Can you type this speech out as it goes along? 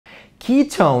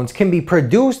ketones can be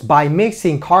produced by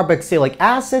mixing carboxylic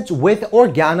acids with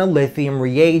organolithium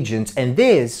reagents, and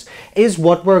this is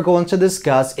what we're going to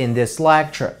discuss in this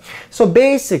lecture. So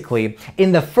basically,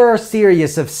 in the first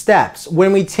series of steps,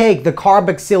 when we take the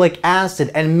carboxylic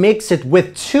acid and mix it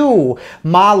with two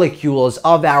molecules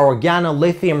of our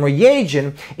organolithium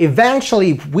reagent,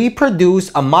 eventually we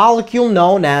produce a molecule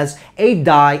known as a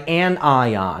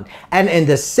dianion. And in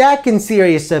the second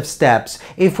series of steps,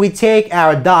 if we take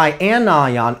our dianion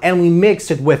and we mix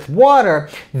it with water,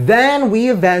 then we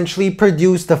eventually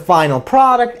produce the final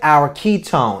product, our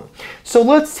ketone. So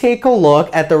let's take a look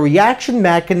at the reaction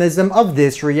mechanism of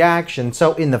this reaction.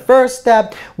 So in the first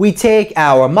step, we take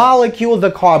our molecule,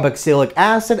 the carboxylic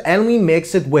acid, and we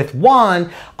mix it with one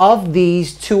of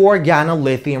these two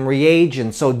organolithium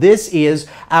reagents. So this is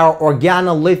our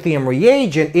organolithium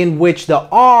reagent, in which the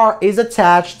R is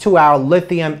attached to our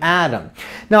lithium atom.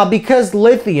 Now, because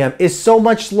lithium is so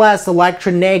much less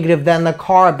electronegative than the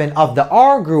carbon of the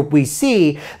R group, we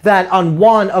see that on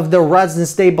one of the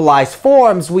resonance stabilized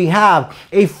forms, we have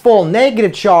a full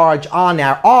negative charge on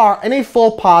our R and a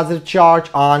full positive charge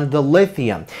on the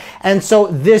lithium. And so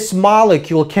this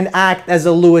molecule can act as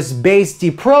a Lewis base,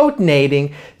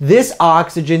 deprotonating this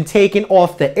oxygen taken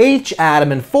off the H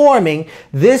atom and forming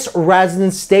this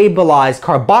resonance stabilized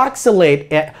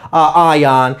carboxylate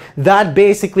ion that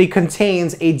basically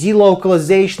contains a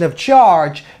delocalization of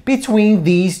charge between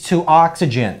these two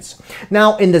oxygens.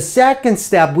 Now, in the second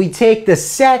step, we take the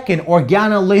second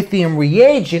organolithium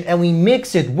reagent and we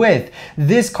mix it with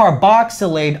this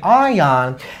carboxylate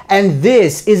ion, and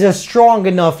this is a strong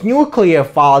enough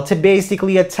nucleophile to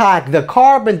basically attack the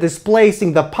carbon,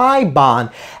 displacing the pi bond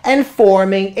and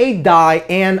forming a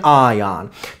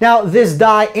dianion. Now, this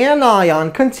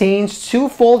dianion contains two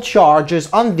full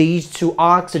charges on these two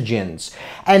oxygens,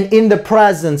 and in the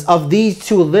presence of these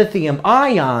two lithium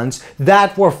ions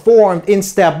that were formed in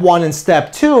step 1 and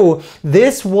step 2,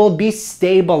 this will be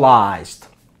stabilized.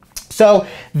 So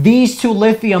these two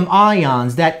lithium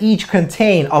ions that each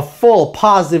contain a full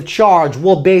positive charge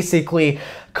will basically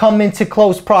come into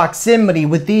close proximity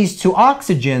with these two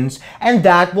oxygens, and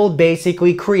that will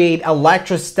basically create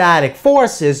electrostatic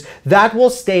forces that will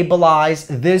stabilize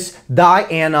this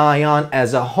dianion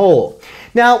as a whole.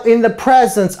 Now, in the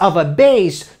presence of a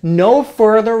base, no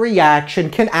further reaction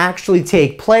can actually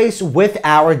take place with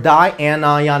our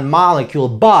dianion molecule,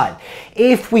 but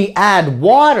if we add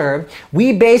water,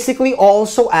 we basically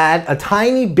also add a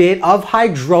tiny bit of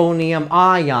hydronium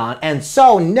ion. And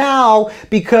so now,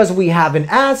 because we have an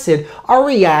acid, our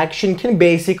reaction can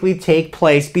basically take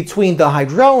place between the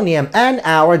hydronium and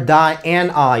our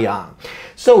dianion.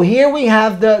 So here we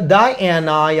have the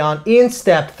dianion in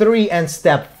step 3 and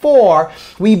step 4.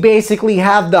 We basically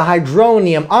have the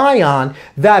hydronium ion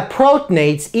that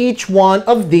protonates each one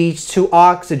of these two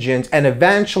oxygens, and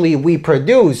eventually we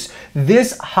produce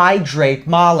this hydrate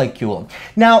molecule.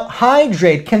 Now,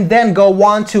 hydrate can then go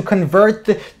on to convert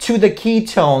to the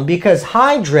ketone, because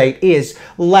hydrate is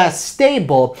less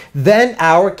stable than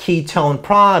our ketone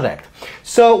product.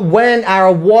 So when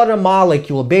our water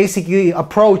molecule basically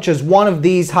approaches one of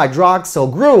these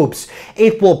hydroxyl groups,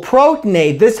 it will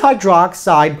protonate this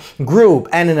hydroxide group,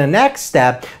 and in the next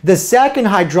step, the second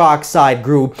hydroxide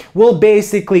group will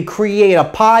basically create a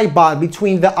pi bond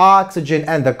between the oxygen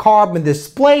and the carbon,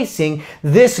 displacing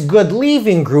this good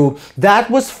leaving group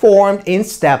that was formed in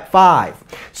step 5.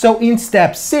 So in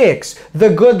step 6, the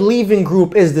good leaving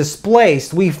group is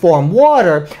displaced. We form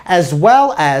water, as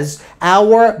well as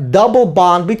our double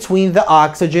bond between the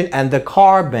oxygen and the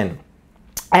carbon.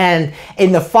 And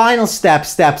in the final step,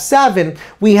 step 7,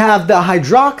 we have the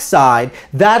hydroxide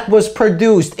that was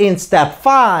produced in step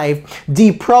 5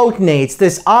 deprotonates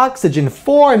this oxygen,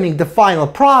 forming the final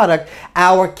product,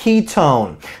 our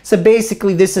ketone. So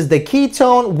basically, this is the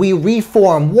ketone. We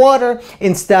reform water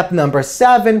in step number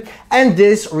 7, and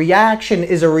this reaction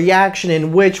is a reaction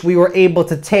in which we were able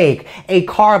to take a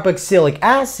carboxylic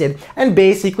acid and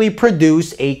basically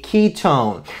produce a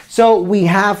ketone. So we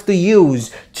have to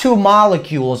use 2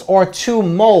 molecules or 2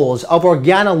 moles of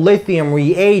organolithium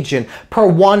reagent per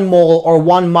 1 mole or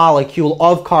 1 molecule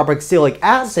of carboxylic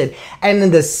acid. And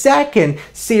in the second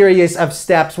series of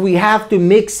steps, we have to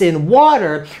mix in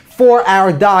water for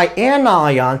our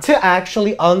dianion to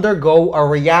actually undergo a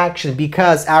reaction,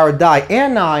 because our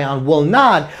dianion will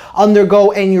not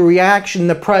undergo any reaction in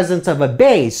the presence of a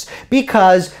base,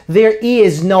 because there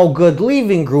is no good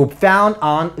leaving group found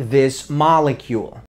on this molecule.